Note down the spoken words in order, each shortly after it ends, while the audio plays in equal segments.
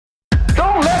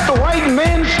Don't let the white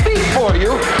man speak for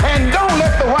you, and don't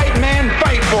let the white man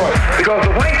fight for it. Because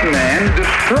the white man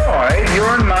destroyed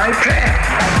your and my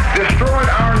past, destroyed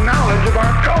our knowledge of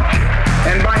our culture.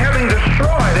 And by having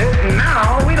destroyed it,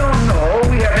 now we don't know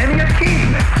we have any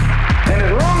achievement. And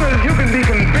as long as you can be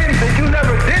convinced that you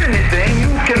never did anything,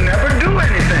 you can never do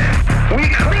anything.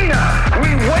 We clean up, we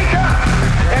wake up,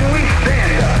 and we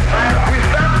stand up. We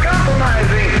stop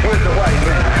compromising with the white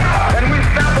man. And we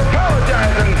stop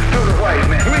apologizing to the white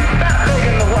man. We stop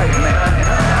begging the white man.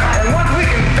 And once we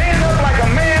can stand up like a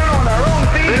man on our own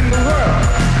feet, in the world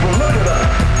will look at us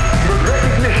with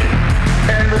recognition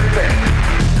and respect.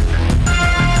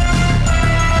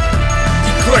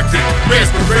 Eclectic,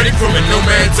 man's prophetic from a no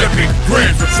man's epic.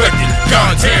 Grand reflecting,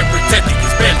 God's hand protecting,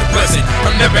 expand the blessing.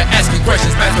 I'm never asking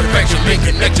questions, pass perfection, make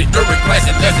connection during class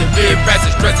and lesson. Live fast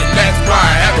and stressing, that's why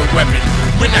I have a weapon.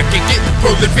 When I can get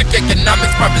prolific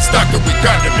economics, profit stocked up with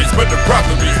condiments. But the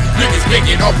problem is, niggas can't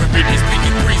get off of it.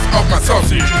 Speaking grease off my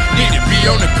sausage. Need to be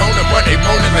on the corner Monday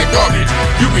morning like garbage.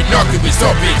 You innocuous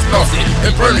orbits, lost it,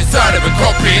 and burn inside of a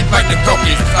carpet like the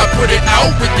caucus. I put it out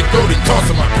with the golden toss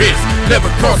on my wrist. Never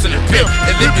crossing a pimp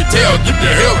and live the tail, give the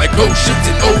hell like ghost ships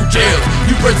in old jails.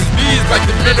 You versus me is like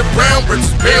the men of Brown versus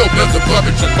Bell, bells above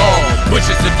and Shalom.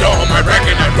 Bushes the dawn, Iraq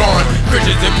and Iran,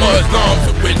 Christians and Muslims,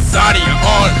 so which side are you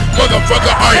on?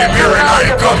 Motherfucker, I am here and I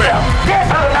am coming. Get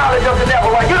to the knowledge of the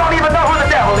devil. Why, you don't even know who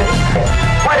the devil is.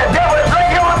 Why, the devil is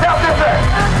right here on top of this earth.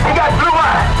 He got blue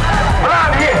eyes,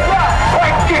 blonde hair,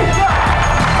 white skin.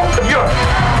 You're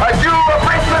a Jew, a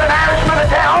Frenchman, an Irishman, a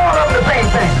town, all of them the same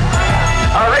thing.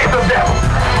 A race of devils.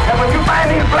 And when you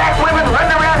find these black women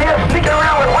running around here, sneaking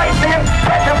around with white men,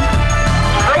 catch them,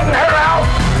 straighten her out.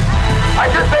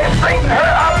 I just say straighten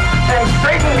her up and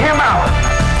straighten him out.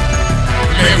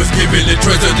 Man was given the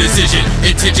choice of decision.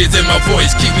 Intentions in my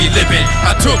voice keep me living.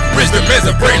 I took wisdom as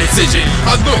a brain decision.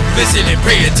 I look, listen, and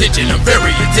pay attention. I'm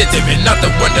very attentive and not the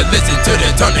one to listen to the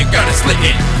tongue and got a slit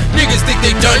in. Niggas think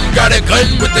they done, got a gun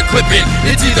with the clip in.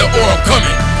 It's either or I'm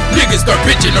coming. Niggas start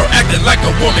bitching or acting like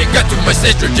a woman. Got too much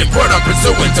estrogen, but I'm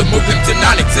pursuing to move them to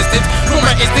non-existence. Through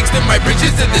my instincts and my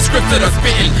bridges and the scripts that I'm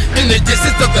spitting. In the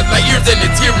distance of the light years and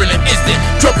it's here in an instant.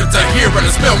 Trumpets are here and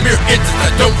I smell mere incense.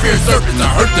 I don't fear serpents,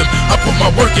 I hurt them. I put my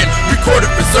work in,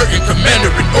 recorded for certain.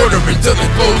 Commander in order until the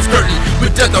closed curtain.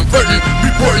 With death I'm flirting,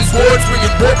 reporting sword,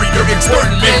 swinging warrior,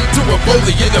 extorting men to a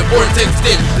bully in the vortex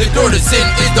in. The door to sin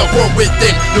is the whore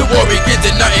within. The war begins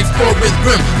and I explore with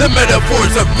grim. The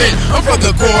metaphors of men, I'm from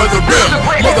the core of the rim.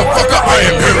 Motherfucker, I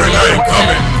am here and I am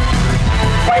coming.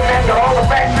 White man got all the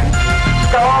factories,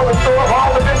 got all the stores, all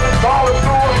the business, all the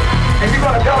schools, and you're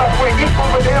gonna tell us we're equal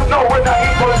with them? No, we're not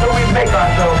equal until we make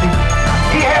ourselves equal.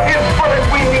 He has his bullets,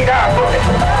 we need our bullets.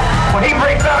 When he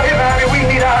breaks out his army, we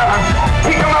need our army.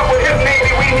 He come up with his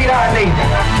navy, we need our navy.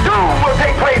 Doom will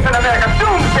take place in America.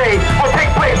 Doomsday will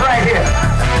take place right here.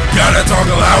 Gotta talk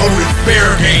loud with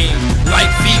fair game.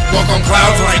 Like feet walk on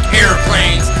clouds like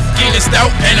airplanes. Guinness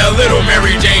stout and a little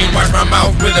Mary Jane. Watch my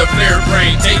mouth with a flared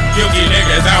brain. Take guilty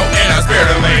niggas out and I spare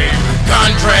the lane.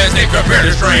 Contrast and compare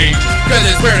the strange, cause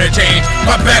it's rare to change.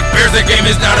 My back bears the game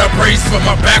is not a brace, but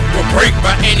my back will break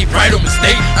by any bridal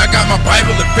mistake. I got my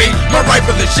Bible of faith, my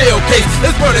rifle is shell case.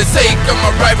 That's for the sake of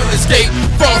my rival escape.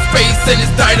 False face and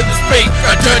it's died of the spake.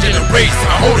 I judge in a race,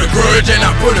 I hold a grudge and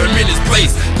I put him in his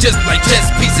place. Just like chess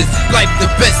pieces, life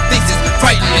the best thesis.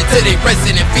 Fighting until they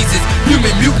resting in pieces.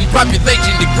 Human mutant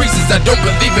population decreases. I don't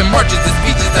believe in marches and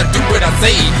speeches. I do what I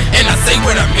say, and I say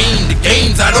what I mean. The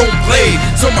games I don't play,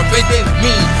 so my faith ain't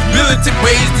mean. Militant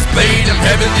ways displayed, I'm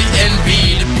heavily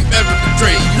envied. If you ever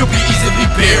betrayed, you'll be easily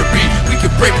buried. We can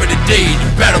pray for the day the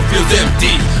battlefield's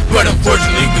empty, but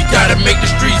unfortunately we gotta make the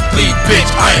streets bleed. Bitch,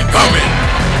 I am coming.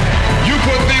 You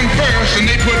put them first and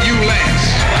they put you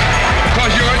last. Cause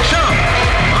you're a chump.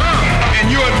 And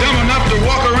you are dumb enough to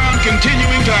walk around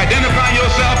continuing to identify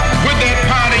yourself with that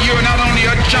party. You're not only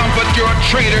a chump, but you're a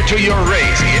traitor to your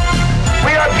race.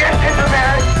 We are against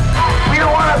intermarriage. We don't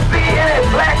want to see any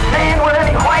black man with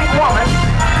any white woman,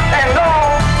 and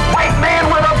no white man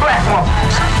with a black woman.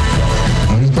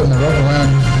 When he's putting a rope around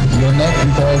your neck,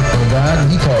 you call for God,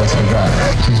 he calls for God.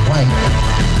 She's white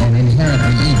and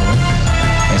inherently evil.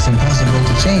 It's impossible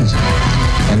to change it.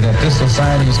 And that this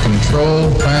society is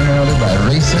controlled primarily by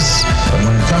racists. But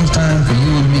when it comes time for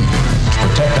you and me to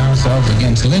protect ourselves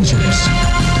against lynchers,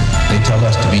 they tell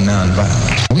us to be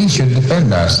nonviolent. We should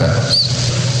defend ourselves.